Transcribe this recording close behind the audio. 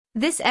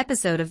This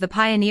episode of the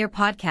Pioneer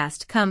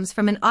Podcast comes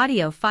from an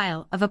audio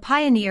file of a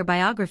pioneer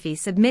biography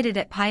submitted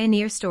at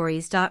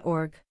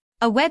pioneerstories.org,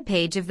 a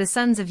webpage of the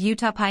Sons of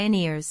Utah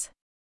Pioneers.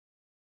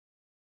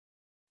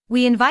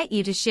 We invite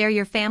you to share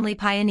your family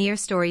pioneer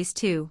stories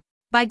too,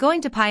 by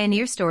going to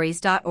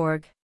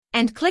pioneerstories.org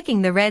and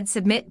clicking the red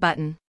Submit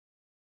button.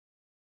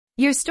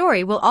 Your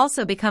story will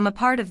also become a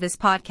part of this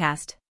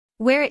podcast,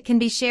 where it can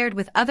be shared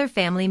with other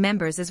family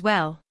members as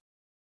well.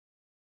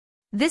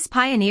 This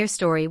pioneer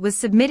story was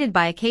submitted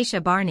by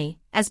Acacia Barney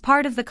as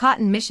part of the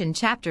Cotton Mission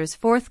Chapter's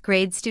 4th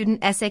grade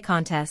student essay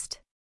contest.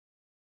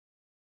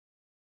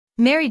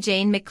 Mary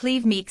Jane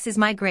McCleve Meeks is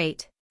my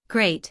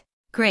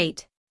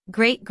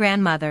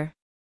great-great-great-great-grandmother.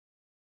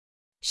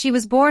 She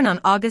was born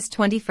on August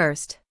 21,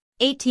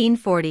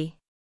 1840.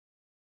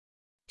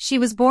 She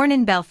was born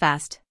in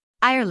Belfast,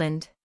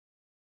 Ireland.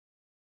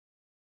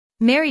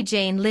 Mary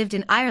Jane lived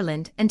in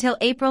Ireland until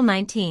April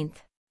 19,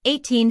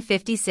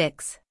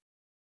 1856.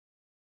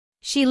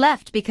 She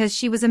left because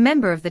she was a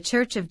member of the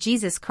Church of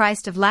Jesus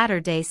Christ of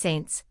Latter-day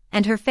Saints,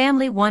 and her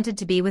family wanted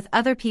to be with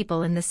other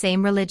people in the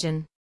same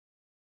religion.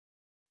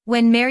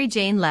 When Mary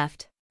Jane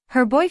left,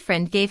 her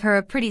boyfriend gave her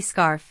a pretty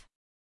scarf.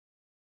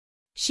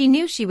 She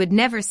knew she would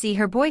never see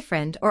her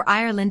boyfriend or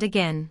Ireland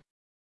again.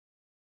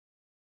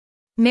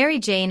 Mary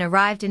Jane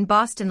arrived in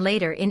Boston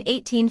later in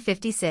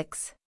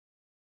 1856.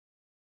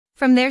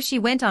 From there she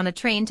went on a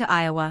train to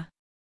Iowa.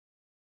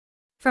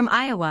 From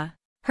Iowa,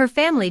 her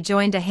family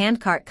joined a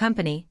handcart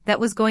company that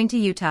was going to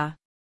Utah.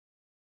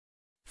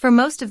 For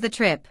most of the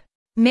trip,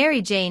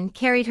 Mary Jane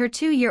carried her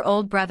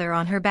 2-year-old brother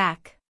on her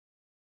back.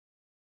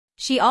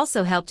 She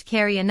also helped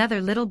carry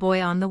another little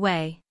boy on the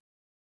way.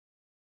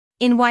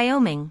 In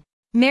Wyoming,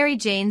 Mary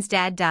Jane's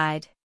dad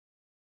died.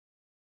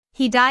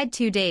 He died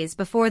 2 days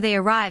before they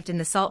arrived in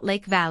the Salt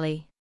Lake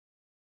Valley.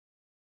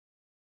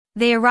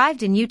 They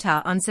arrived in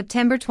Utah on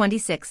September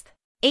 26,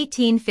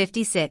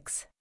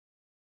 1856.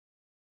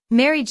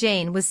 Mary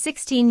Jane was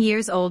 16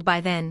 years old by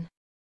then.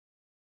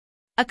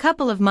 A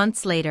couple of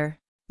months later,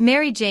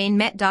 Mary Jane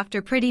met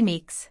Dr. Pretty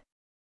Meeks.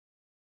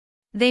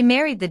 They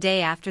married the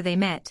day after they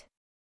met.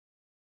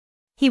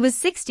 He was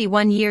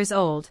 61 years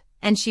old,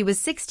 and she was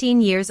 16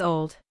 years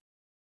old.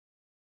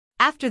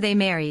 After they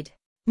married,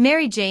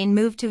 Mary Jane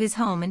moved to his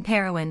home in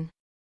Parowan.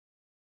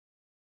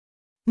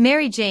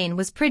 Mary Jane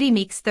was Pretty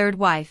Meeks' third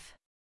wife.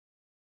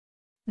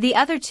 The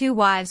other 2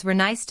 wives were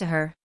nice to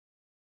her.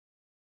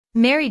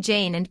 Mary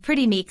Jane and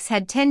Pretty Meeks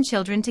had 10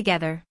 children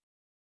together.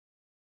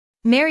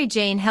 Mary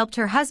Jane helped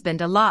her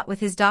husband a lot with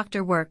his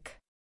doctor work.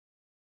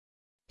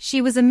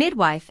 She was a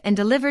midwife and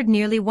delivered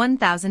nearly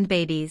 1,000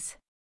 babies.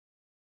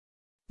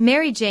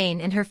 Mary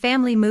Jane and her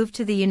family moved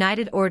to the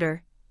United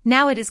Order,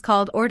 now it is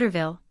called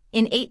Orderville,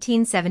 in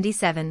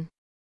 1877.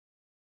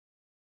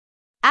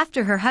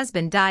 After her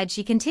husband died,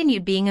 she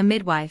continued being a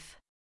midwife.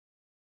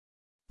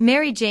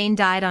 Mary Jane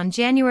died on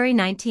January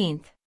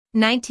 19,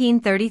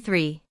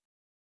 1933.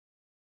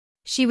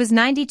 She was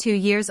 92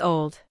 years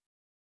old.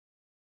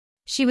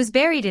 She was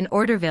buried in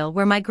Orderville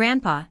where my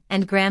grandpa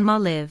and grandma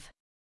live.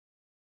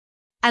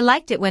 I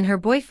liked it when her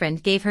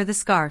boyfriend gave her the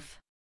scarf.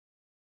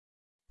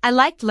 I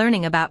liked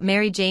learning about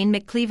Mary Jane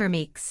McCleve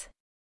Meeks.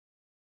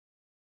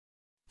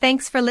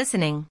 Thanks for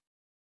listening.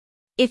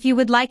 If you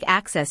would like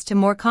access to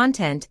more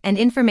content and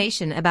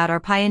information about our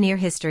pioneer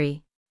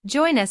history,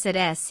 join us at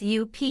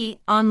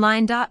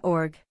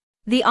suponline.org,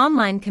 the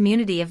online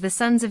community of the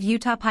Sons of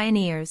Utah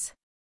Pioneers.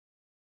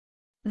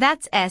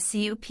 That's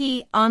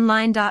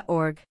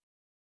suponline.org.